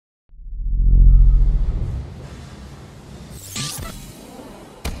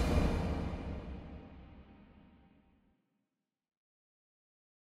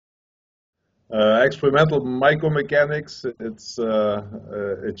Experimental micromechanics, it's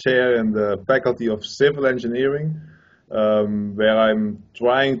a chair in the Faculty of Civil Engineering, where I'm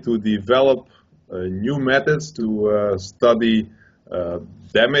trying to develop new methods to study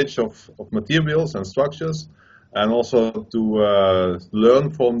damage of materials and structures, and also to learn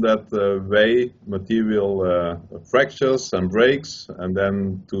from that way material fractures and breaks, and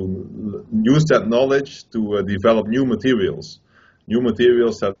then to use that knowledge to develop new materials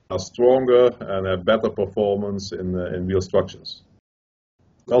that are stronger and have better performance in real structures.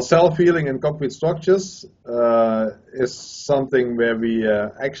 Well, self-healing in concrete structures is something where we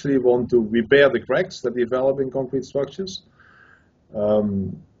actually want to repair the cracks that develop in concrete structures.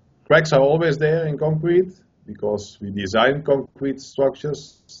 Cracks are always there in concrete because we design concrete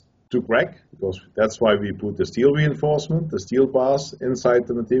structures to crack, because that's why we put the steel reinforcement, the steel bars inside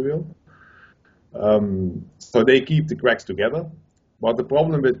the material. So they keep the cracks together. But the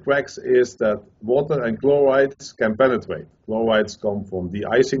problem with cracks is that water and chlorides can penetrate. Chlorides come from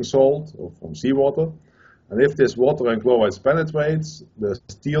de-icing salt or from seawater. And if this water and chlorides penetrates, the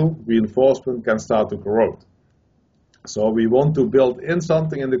steel reinforcement can start to corrode. So we want to build in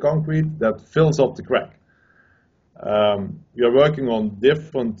something in the concrete that fills up the crack. We are working on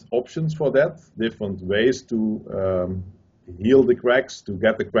different options for that, different ways to heal the cracks, to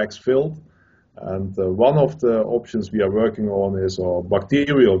get the cracks filled. And one of the options we are working on is our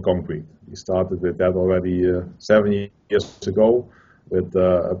bacterial concrete. We started with that already 7 years ago with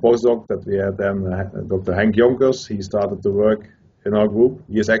a postdoc that we had then, Dr. Henk Jonkers. He started to work in our group.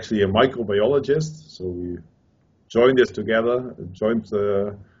 He is actually a microbiologist, so we joined this together, joint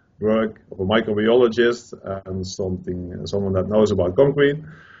work of a microbiologist and someone that knows about concrete.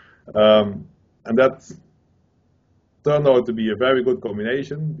 And that turned out to be a very good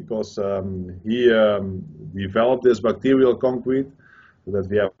combination, because he developed this bacterial concrete so that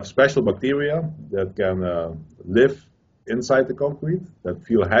we have special bacteria that can live inside the concrete, that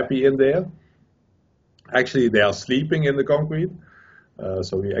feel happy in there. Actually, they are sleeping in the concrete,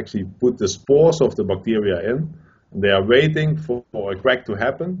 so we actually put the spores of the bacteria in, and they are waiting for a crack to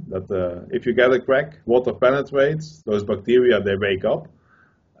happen. That if you get a crack, water penetrates, those bacteria, they wake up,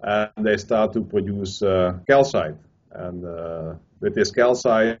 and they start to produce calcite. And with this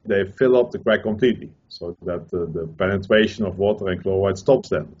calcite, they fill up the crack completely, so that the penetration of water and chloride stops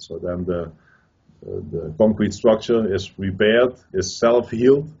then. So then the concrete structure is repaired, is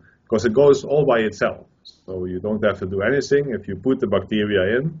self-healed, because it goes all by itself. So you don't have to do anything if you put the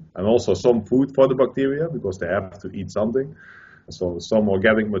bacteria in, and also some food for the bacteria, because they have to eat something. So some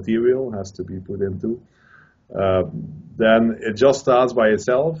organic material has to be put into. Then it just starts by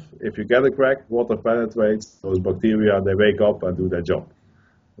itself. If you get a crack, water penetrates, those bacteria, they wake up and do their job.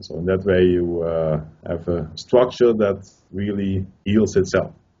 So in that way you have a structure that really heals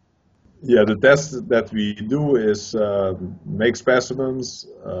itself. Yeah, the test that we do is make specimens,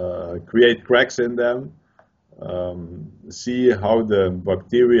 create cracks in them, see how the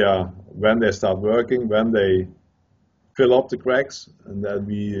bacteria, when they start working, when they fill up the cracks, and then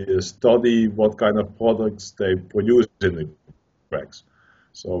we study what kind of products they produce in the cracks.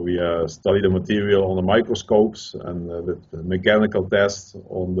 So we study the material on the microscopes and with mechanical tests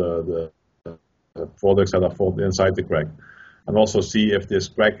on the products that are formed inside the crack. And also see if this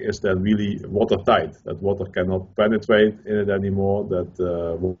crack is then really watertight, that water cannot penetrate in it anymore,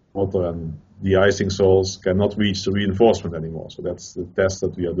 that water and de-icing salts cannot reach the reinforcement anymore. So that's the test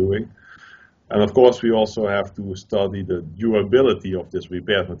that we are doing. And of course, we also have to study the durability of this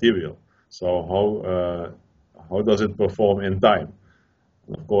repaired material. So how does it perform in time?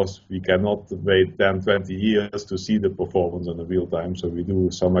 And of course, we cannot wait 10, 20 years to see the performance in the real time. So we do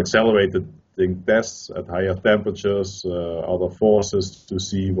some accelerated tests at higher temperatures, other forces, to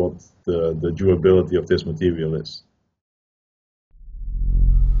see what the durability of this material is.